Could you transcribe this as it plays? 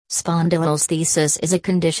Spondylolisthesis is a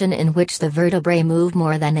condition in which the vertebrae move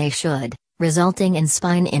more than they should, resulting in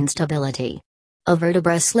spine instability. A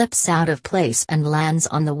vertebra slips out of place and lands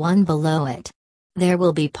on the one below it. There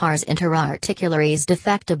will be pars interarticularis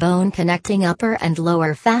defect, a bone connecting upper and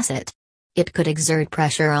lower facet. It could exert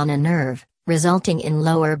pressure on a nerve, resulting in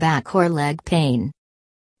lower back or leg pain.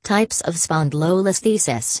 Types of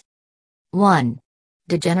spondylolisthesis. 1.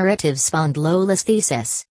 Degenerative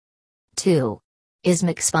spondylolisthesis. 2.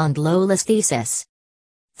 Isthmic spondylolisthesis.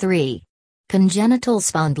 3. Congenital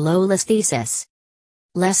spondylolisthesis.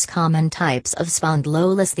 Less common types of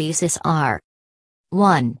spondylolisthesis are: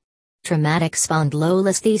 1. Traumatic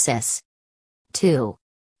spondylolisthesis. 2.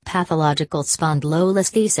 Pathological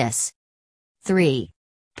spondylolisthesis. 3.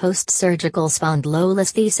 Post-surgical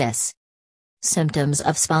spondylolisthesis. Symptoms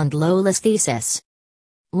of spondylolisthesis.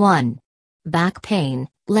 1. Back pain,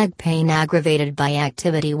 leg pain aggravated by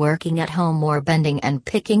activity working at home or bending and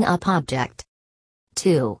picking up object.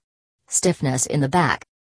 2. Stiffness in the back.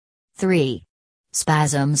 3.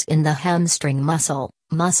 Spasms in the hamstring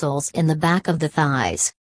muscles in the back of the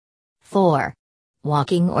thighs. 4.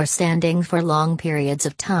 Walking or standing for long periods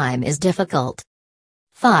of time is difficult.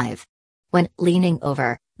 5. When leaning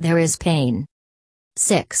over, there is pain.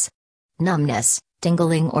 6. Numbness,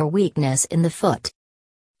 tingling or weakness in the foot.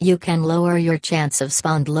 You can lower your chance of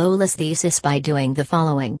spondylolisthesis by doing the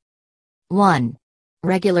following. 1.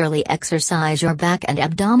 Regularly exercise your back and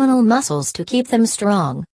abdominal muscles to keep them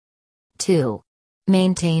strong. 2.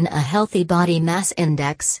 Maintain a healthy body mass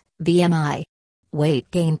index, BMI. Weight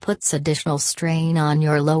gain puts additional strain on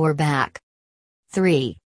your lower back.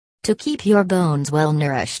 3. To keep your bones well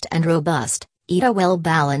nourished and robust, eat a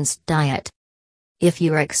well-balanced diet. If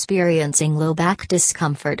you're experiencing low back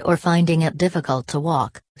discomfort or finding it difficult to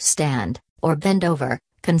walk, stand, or bend over,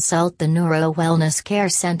 consult the Neuro Wellness Care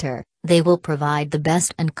Center. They will provide the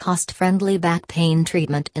best and cost-friendly back pain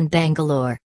treatment in Bangalore.